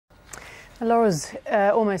Laura's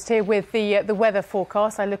almost here with the weather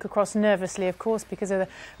forecast. I look across nervously, of course, because of the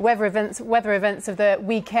weather events of the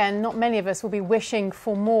weekend. Not many of us will be wishing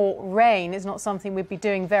for more rain. It's not something we'd be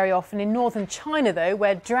doing very often. In northern China, though,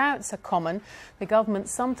 where droughts are common, the government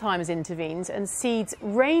sometimes intervenes and seeds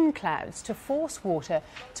rain clouds to force water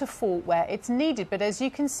to fall where it's needed. But as you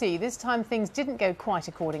can see, this time things didn't go quite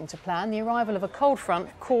according to plan. The arrival of a cold front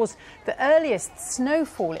caused the earliest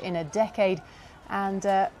snowfall in a decade, and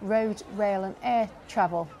road, rail and air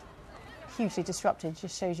travel hugely disrupted.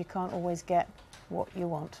 Just shows you can't always get what you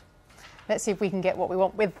want. Let's see if we can get what we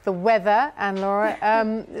want with the weather. And Laura,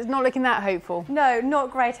 it's not looking that hopeful. No,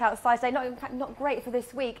 not great outside today. In fact, not great for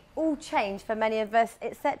this week. All changed for many of us.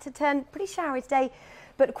 It's set to turn pretty showery today,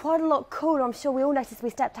 but quite a lot cooler. I'm sure we all noticed we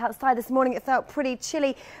stepped outside this morning. It felt pretty chilly.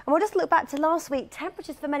 And we'll just look back to last week.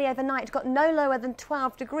 Temperatures for many overnight got no lower than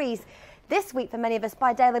 12 degrees. This week, for many of us,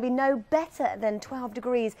 by day, they'll be no better than 12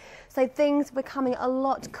 degrees. So things becoming a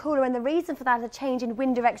lot cooler. And the reason for that is a change in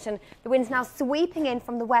wind direction. The wind's now sweeping in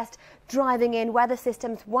from the west, driving in weather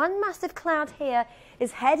systems. One massive cloud here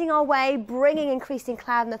is heading our way, bringing increasing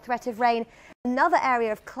cloud and the threat of rain. Another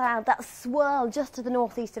area of cloud, that swirl just to the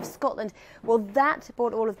northeast of Scotland. Well, that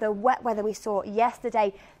brought all of the wet weather we saw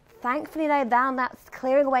yesterday. Thankfully, though, now that's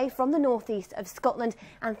clearing away from the northeast of Scotland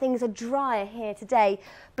and things are drier here today.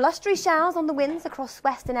 Blustery showers on the winds across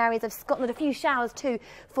western areas of Scotland. A few showers too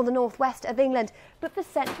for the northwest of England. But for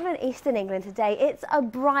central and eastern England today, it's a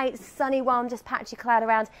bright, sunny one, just patchy cloud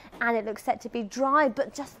around, and it looks set to be dry.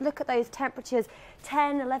 But just look at those temperatures,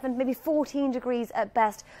 10, 11, maybe 14 degrees at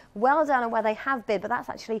best. Well down on where they have been, but that's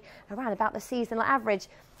actually around about the seasonal average.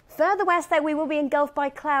 Further west, though, we will be engulfed by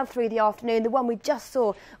cloud through the afternoon, the one we just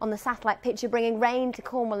saw on the satellite picture, bringing rain to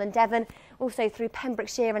Cornwall and Devon, also through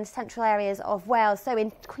Pembrokeshire and central areas of Wales. So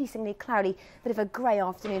increasingly cloudy, bit of a grey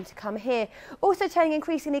afternoon to come here. Also turning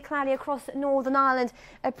increasingly cloudy across Northern Ireland,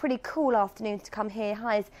 a pretty cool afternoon to come here,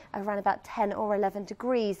 highs around about 10 or 11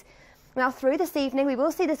 degrees. Now, through this evening, we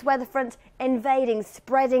will see this weather front invading,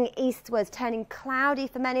 spreading eastwards, turning cloudy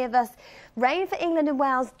for many of us. Rain for England and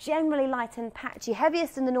Wales, generally light and patchy,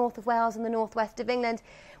 heaviest in the north of Wales and the northwest of England.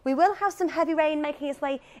 We will have some heavy rain making its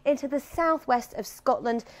way into the southwest of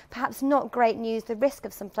Scotland. Perhaps not great news, the risk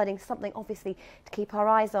of some flooding, something obviously to keep our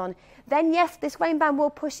eyes on. Then, yes, this rain band will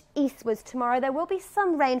push eastwards tomorrow. There will be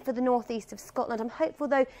some rain for the northeast of Scotland. I'm hopeful,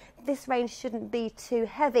 though, this rain shouldn't be too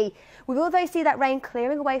heavy. We will, though, see that rain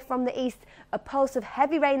clearing away from the east. A pulse of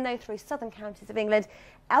heavy rain, though, through southern counties of England.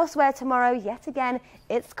 Elsewhere tomorrow, yet again,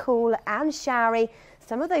 it's cool and showery.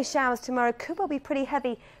 Some of those showers tomorrow could well be pretty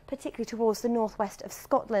heavy, particularly towards the northwest of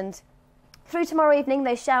Scotland. Through tomorrow evening,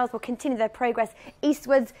 those showers will continue their progress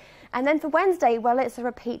eastwards. And then for Wednesday, well, it's a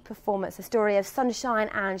repeat performance, a story of sunshine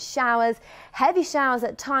and showers. Heavy showers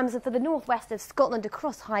at times for the northwest of Scotland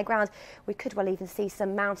across high ground. We could well even see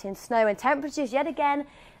some mountain snow, and temperatures yet again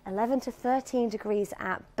 11 to 13 degrees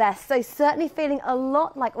at best. So certainly feeling a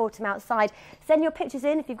lot like autumn outside. Send your pictures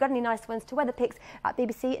in if you've got any nice ones to weatherpics at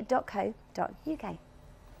bbc.co.uk.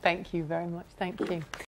 Thank you very much. Thank you.